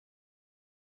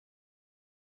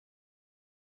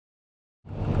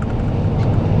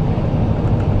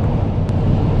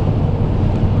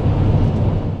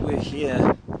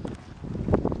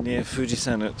near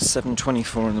Fuji-san at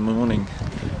 7:24 in the morning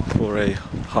for a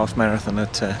half marathon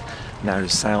at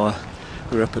Narusawa.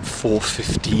 We were up at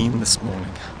 4:15 this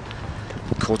morning.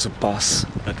 Caught a bus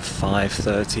at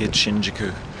 5:30 at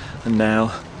Shinjuku, and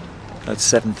now at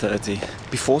 7:30,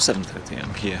 before 7:30,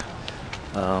 I'm here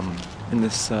in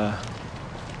this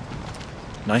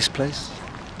nice place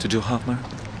to do a half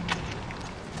marathon.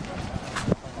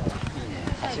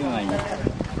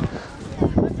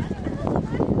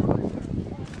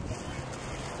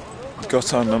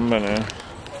 Got our number now,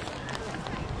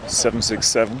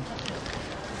 767.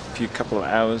 A couple of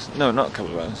hours, no, not a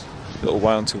couple of hours, a little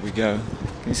while until we go.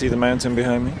 Can you see the mountain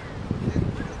behind me?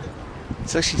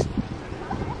 It's actually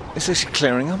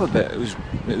clearing up a bit.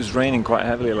 It was raining quite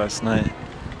heavily last night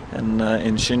in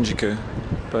Shinjuku,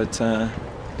 but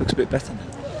looks a bit better now.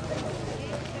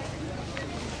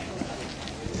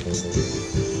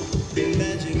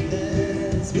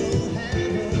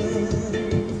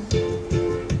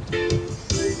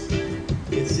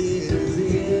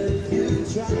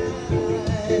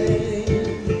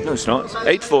 No, it's not. It's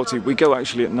 8:40. We go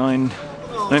actually at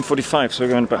 9:45, so we're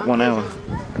going about 1 hour.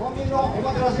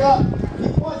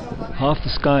 Half the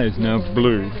sky is now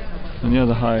blue, and the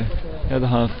other half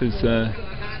is.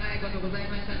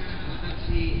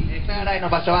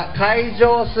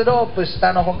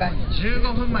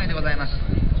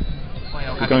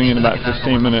 We're going in about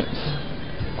 15 minutes.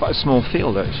 Quite a small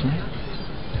field actually.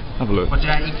 Have a look. こち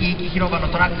ら行き広場の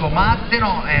トラックを回って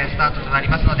のスタートとなり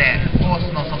ますので、コー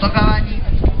スの外側に。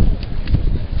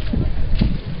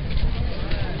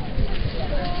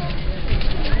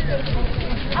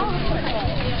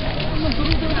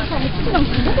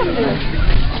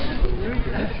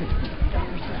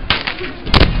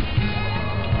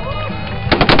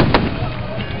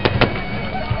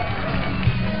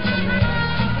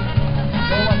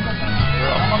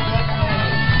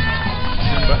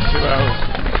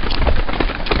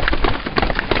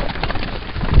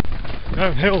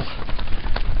Downhill.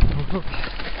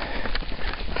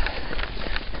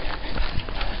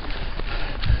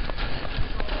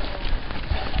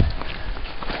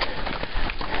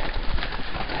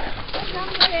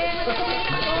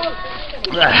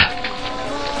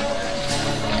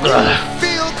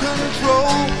 Feel control,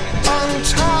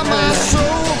 untie my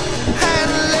soul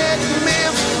and let me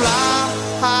fly.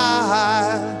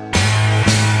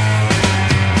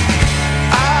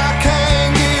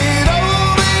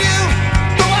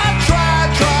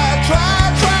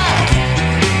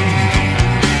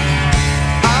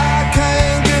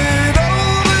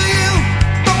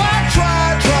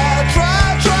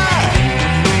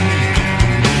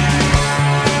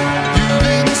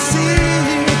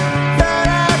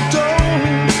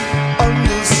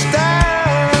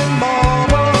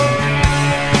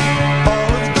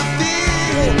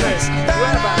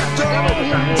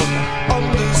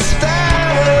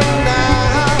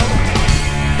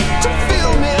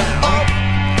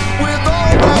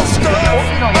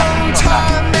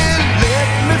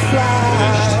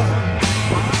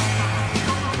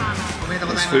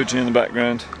 Fuji in the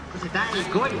background.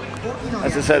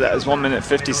 As I said, that was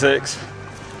 1:56,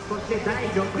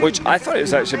 which I thought it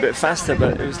was actually a bit faster,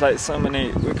 but it was like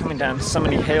we were coming down so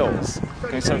many hills,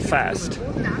 going so fast.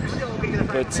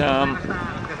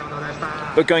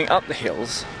 But going up the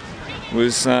hills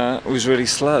was really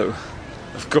slow,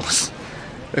 of course.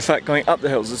 In fact, going up the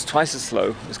hills was twice as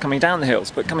slow as coming down the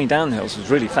hills, but coming down the hills was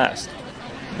really fast.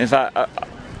 In fact,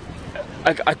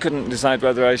 I couldn't decide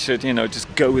whether I should,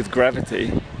 just go with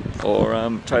gravity or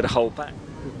try to hold back.